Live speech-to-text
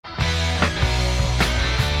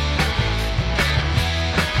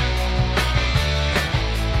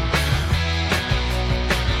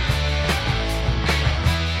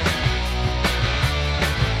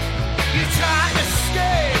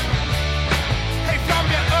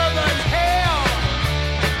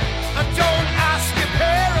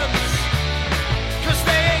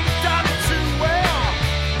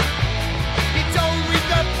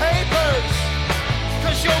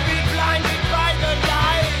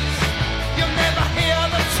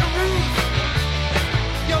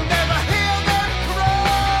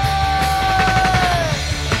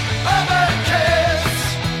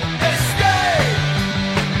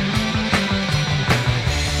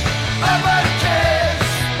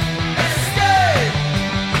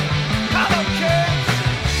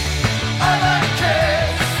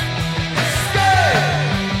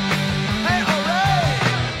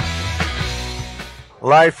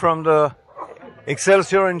live from the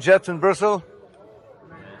Excelsior in Jet in Brussels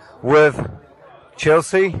with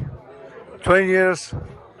Chelsea. 20 years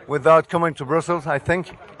without coming to Brussels, I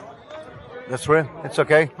think. That's real. It's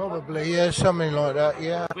okay. Probably, yeah, something like that,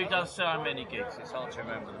 yeah. We've done so many gigs, it's hard to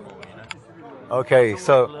remember them all, you know. Okay,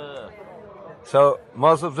 so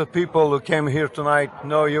most of the people who came here tonight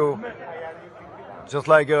know you just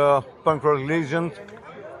like a punk rock legend.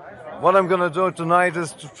 What I'm gonna do tonight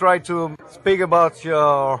is to try to speak about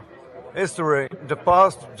your history, the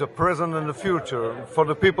past, the present, and the future for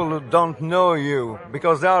the people who don't know you,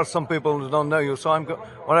 because there are some people who don't know you. So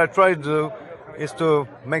what I try to do is to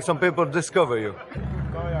make some people discover you.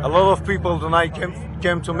 A lot of people tonight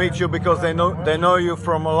came to meet you because they know you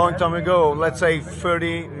from a long time ago. Let's say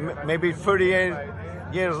 30, maybe 38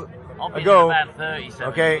 years ago. About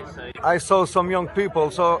 37 okay, years, so. I saw some young people,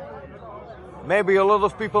 so maybe a lot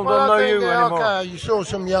of people don't know you anymore. Okay, you saw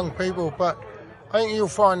some young people, but I think you'll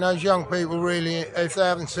find those young people really, if they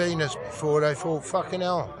haven't seen us before, they thought, fucking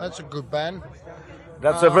hell, that's a good band.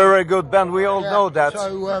 That's a very good band. We all know that.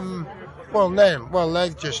 So,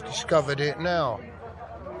 they've just discovered it now.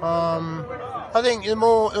 I think the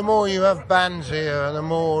more you have bands here, the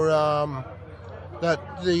more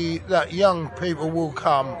that young people will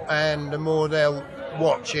come, and the more they'll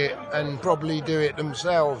watch it and probably do it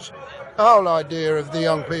themselves. The whole idea of the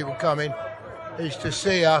young people coming is to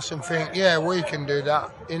see us and think, yeah, we can do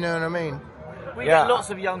that. You know what I mean? We get lots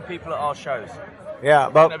of young people at our shows. Yeah,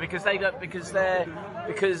 but because they get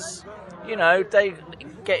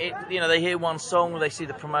it. You know, they hear one song, they see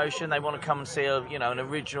the promotion, they want to come and see an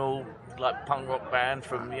original like punk rock band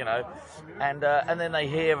from and then they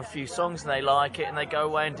hear a few songs and they like it and they go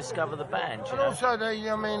away and discover the band. You know? Also, they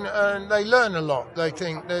learn a lot. They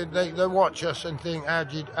think they watch us and think, how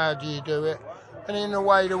do you do it? And in a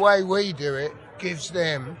way, the way we do it gives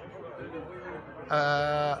them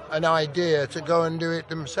an idea to go and do it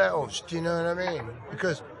themselves. Do you know what I mean?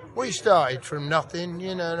 Because we started from nothing,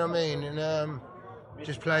 you know what I mean, and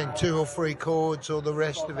just playing 2 or 3 chords or the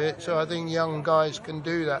rest of it. So I think young guys can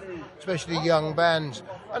do that, especially young bands.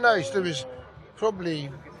 I noticed there was probably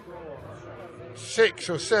 6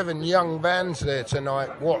 or 7 young bands there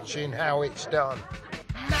tonight watching how it's done.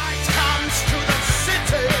 Night comes to the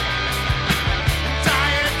city,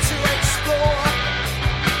 dying to explore.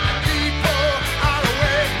 People are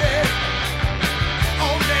waiting,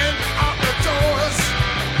 opening up the doors,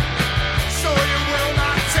 so you will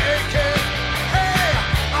not take it. Hey,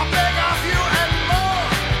 I beg of you and more.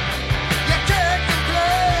 You can't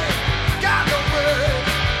complain, got no word.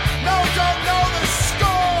 No, don't know the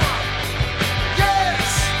score. Yes,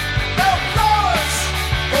 no flowers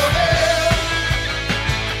for them.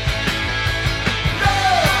 No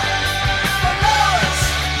flowers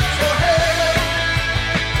for him.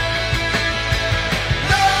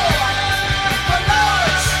 No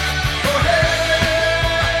flowers for him.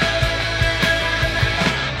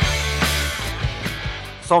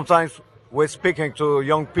 sometimes we're speaking to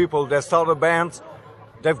young people that started bands.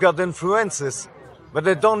 They've got influences, but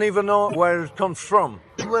they don't even know where it comes from.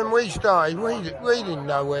 When we started, we didn't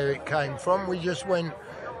know where it came from. We just went,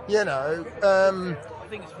 I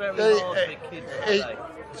think it's very hard for kids today.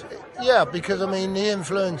 yeah, because the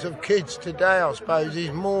influence of kids today, I suppose,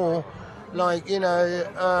 is more like, you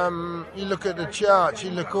look at the charts,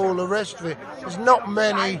 you look at all the rest of it. There's not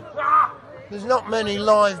many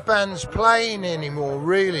live bands playing anymore,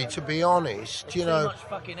 really, to be honest. Too much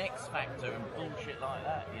fucking X Factor and bullshit like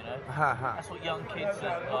that, you know. That's what young kids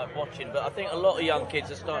are like watching. But I think a lot of young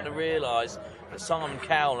kids are starting to realise that Simon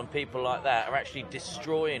Cowell and people like that are actually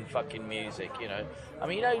destroying fucking music, you know.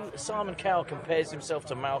 Simon Cowell compares himself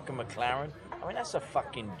to Malcolm McLaren. That's a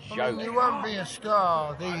fucking joke. You won't be a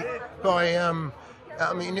star if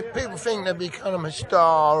people think they become a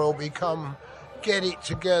star or get it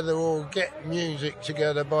together or get music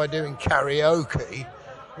together by doing karaoke.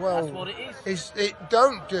 Well, that's what it is.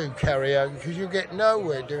 Don't do karaoke because you'll get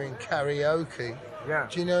nowhere doing karaoke. Yeah.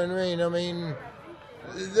 Do you know what I mean?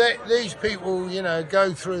 These people,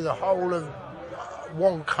 go through the whole of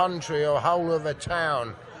one country or whole of a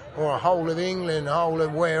town or a whole of England, whole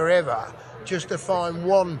of wherever, just to find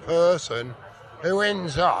one person who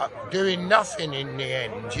ends up doing nothing in the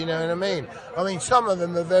end. You know what I mean? Some of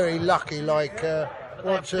them are very lucky, like that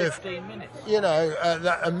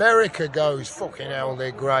America goes, fucking hell,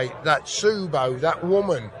 they're great. That Subo, that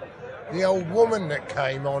woman, the old woman that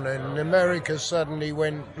came on, and America suddenly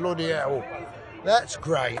went, bloody hell, that's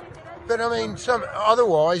great. But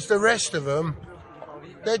otherwise, the rest of them,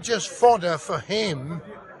 they're just fodder for him,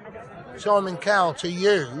 Simon Cowell, to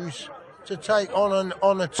use to take on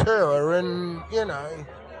a tour, and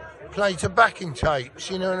play to backing tapes,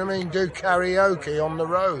 you know what I mean? Do karaoke on the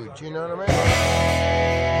road, you know what I mean?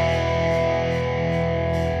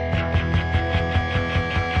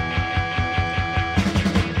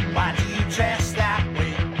 Why do you dress that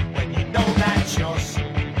way when you know that you're so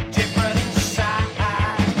different inside?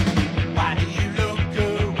 Why do you look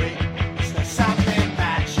away? Is there something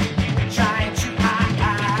that you're trying to hide?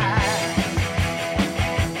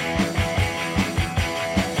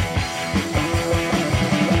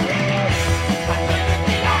 I look at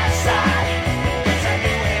the outside, there's a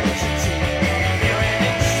new entity appearing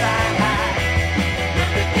inside.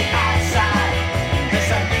 Look at the outside,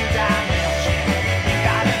 there's a new dimension you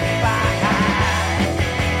gotta find.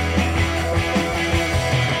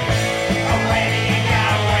 Oh, where do you go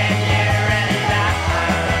when you're in love?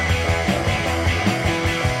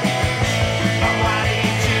 Oh, what do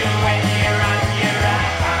you do when you're on your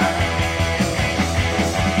own?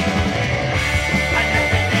 I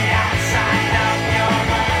look at the outside of your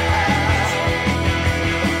world.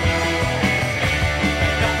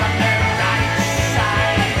 Look on the right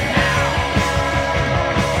side now.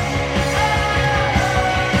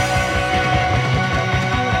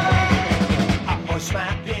 I voice my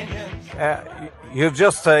opinions. You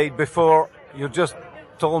just said before, you just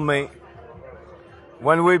told me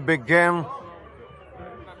when we began,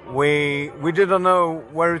 we didn't know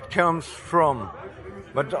where it comes from.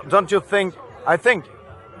 But don't you think, I think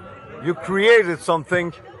you created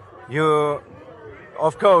something,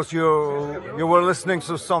 of course you were listening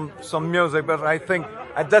to some music, but I think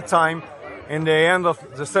at that time, in the end of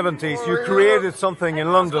the 70s, you created something in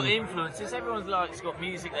Everyone's got London. influences. Everyone's got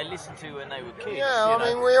music they listened to when they were kids. Yeah, you I know?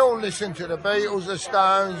 mean, we all listened to the Beatles, the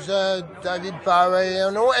Stones, David Bowie,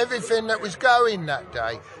 and everything that was going that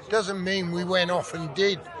day. Doesn't mean we went off and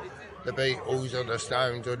did the Beatles or the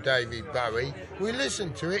Stones or David Bowie. We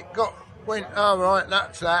listened to it, went, all right,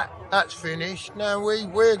 that's finished. Now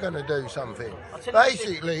we're going to do something.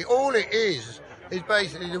 Basically, all it is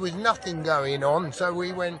basically there was nothing going on, so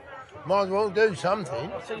we went, might as well do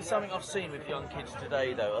something. I'll tell you something I've seen with young kids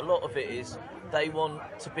today, though. A lot of it is they want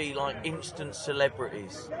to be like instant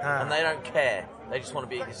celebrities, and they don't care. They just want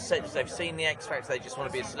to be. They've seen the X Factor. They just want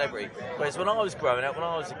to be a celebrity. Whereas when I was growing up, when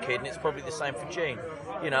I was a kid, and it's probably the same for Gene.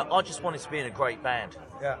 You know, I just wanted to be in a great band.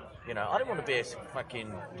 Yeah. You know, I didn't want to be a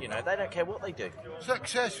fucking. You know, they don't care what they do.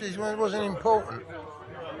 Success wasn't important,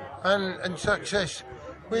 and success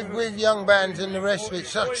with young bands and the rest of it,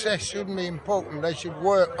 success shouldn't be important. They should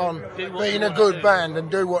work on being a good band and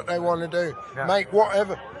do what they want to do, make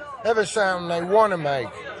whatever sound they want to make,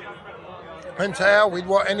 and to hell with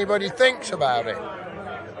what anybody thinks about it.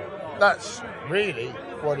 That's really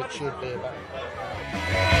what it should be about.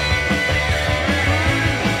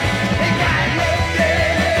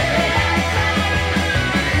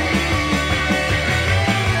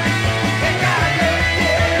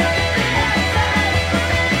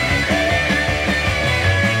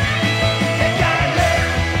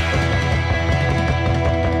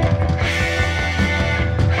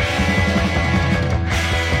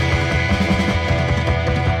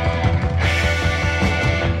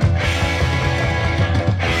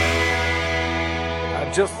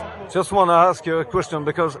 Just want to ask you a question,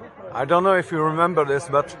 because I don't know if you remember this,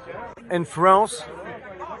 but in France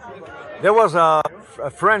there was a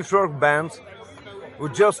French rock band who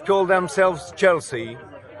just called themselves Chelsea,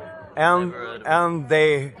 and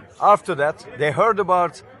they after that they heard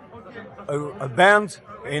about a band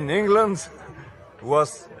in England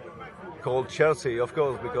was called Chelsea, of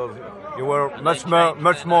course, because you were much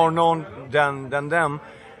more known than them,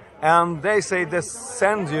 and they say they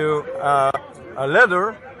send you a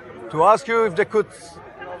letter to ask you if they could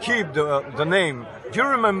keep the name. Do you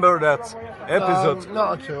remember that episode?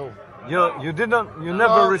 Not at all. You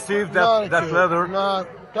never received that letter? No,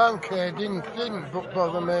 don't care. Didn't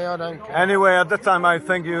bother me. I don't care. Anyway, at that time I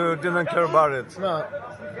think you didn't care about it. No,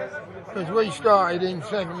 because we started in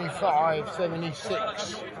 75, 76.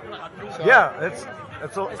 So. Yeah,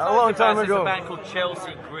 it's a long time There's ago. a band called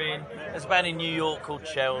Chelsea Grin. There's a band in New York called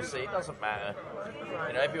Chelsea. It doesn't matter.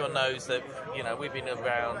 You know, everyone knows that, you know, we've been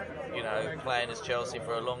around, you know, playing as Chelsea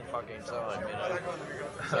for a long fucking time, you know.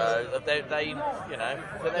 So they you know,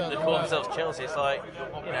 for them to call themselves Chelsea, it's like,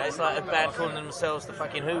 you know, it's like a band calling themselves the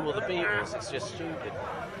fucking Who or the Beatles. It's just stupid.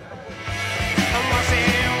 Was it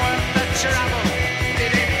worth the trouble?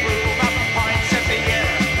 Did it prove up points of the year?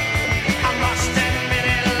 I must admit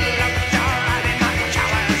it looked alright in the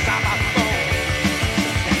colours of a fool.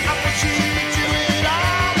 I put you to it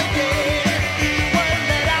all again. You were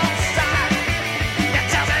let outside. You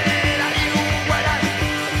tell me that you wouldn't,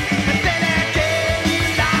 but then again you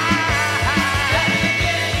lied.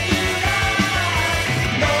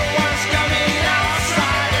 No one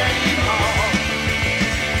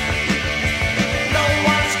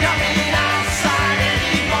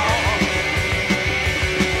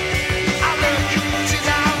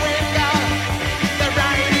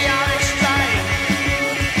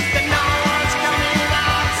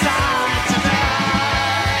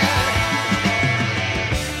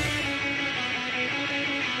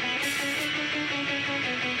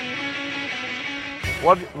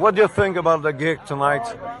What do you think about the gig tonight?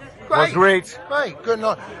 Was great. Mate, good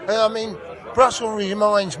night. I mean, Brussels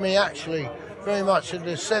reminds me actually very much of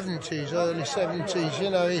the 70s, early 70s. You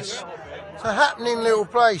know, it's a happening little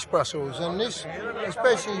place, Brussels, and this,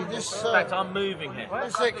 especially this. In fact, I'm moving here.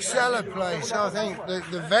 This Excelsior place, I think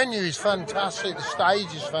the venue is fantastic, the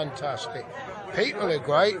stage is fantastic. People are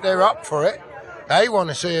great, they're up for it. They want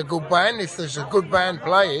to see a good band if there's a good band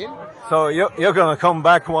playing. So you're going to come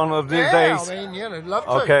back one of these days? I mean, I'd love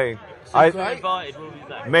to. Okay. Invited, we'll be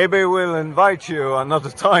back. Maybe we'll invite you another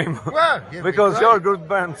time. Well, because you're a good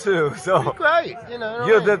band too. So great, you know.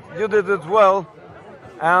 You did it well,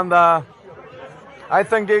 and I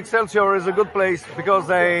think the Excelsior is a good place because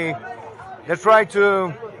they try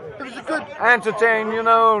to It was a good entertain, you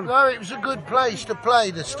know. No, it was a good place to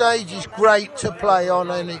play. The stage is great to play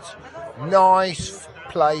on, and it's nice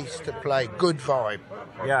place to play. Good vibe.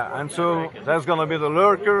 Yeah, and so there's gonna be the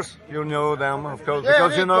Lurkers. You know them, of course, Yeah,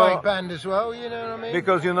 because they're you know. a great band as well. You know what I mean?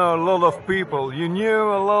 Because you know a lot of people. You knew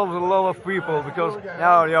a lot of people because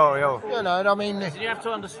yo. You know, I mean. You have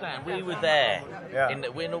to understand, we were there. Yeah.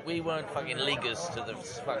 We weren't fucking leaguers to the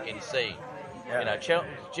fucking scene. Yeah. You know,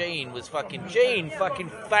 Gene fucking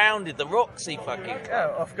founded the Roxy fucking. Yeah,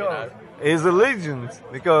 of course. He's a legend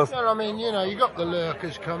because. Well, I mean, you know, you got the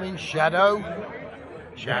Lurkers coming. Shadow.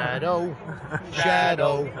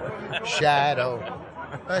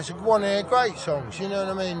 That's one of their great songs, you know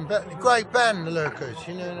what I mean? But great band, the Lurkers,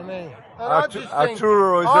 you know what I mean?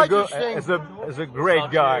 Arturo is a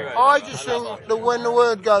great guy. I just think that when the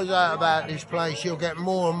word goes out about this place, you'll get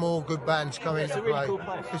more and more good bands coming to play. Cool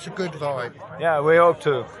place. It's a good vibe. Yeah, we hope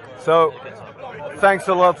to. So, thanks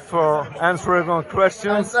a lot for answering our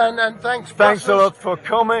questions. And thanks, Thanks a Brussels. lot for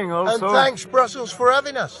coming also. And thanks, Brussels, for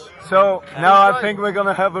having us. So, now I think we're going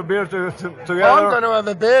to have a beer together. I'm going to have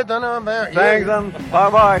a beer, don't know about you. Thanks and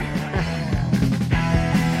bye-bye.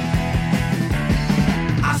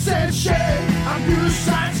 I said, shame, I'm new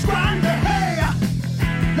science grinder. Hey,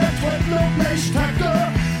 let's work no place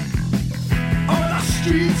tacker. On the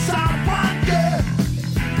streets, I wander.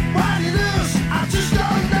 What it is, I just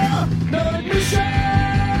don't know. No admission,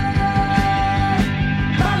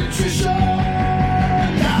 malnutrition.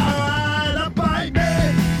 Now I don't bite me.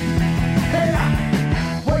 Hey,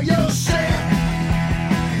 what you say?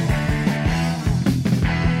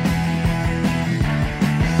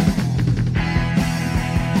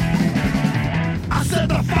 I set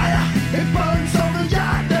the fire, it burns on the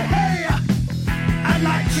yard. Hey, I'd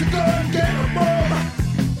like to go and get a room.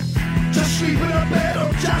 Just sleep in a bed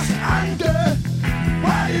or just under.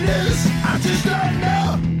 What it is, I just don't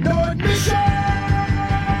know. No admission,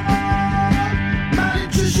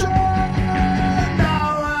 malnutrition.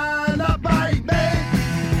 Now I not bite me.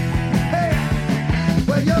 Hey,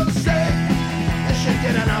 well you say you should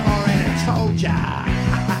get enough already told ya.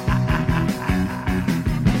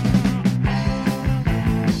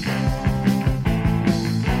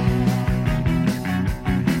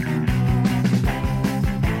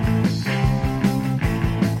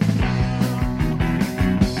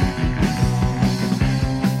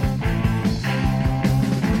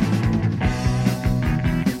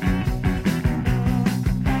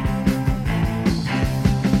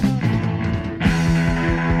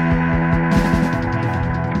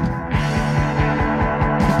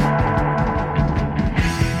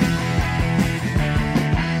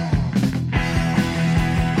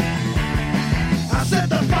 I set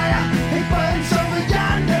the fire, it burns over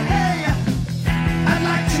yonder. Hey, I'd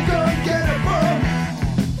like to go and get a room.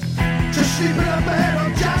 Just sleep in a bed or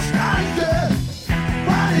just under.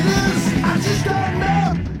 What it is, I just don't know.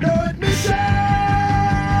 No admission,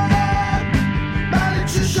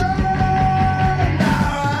 malnutrition. Now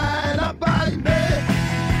I not bite me.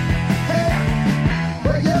 Hey,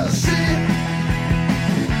 well you see,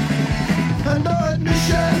 no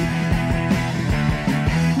admission.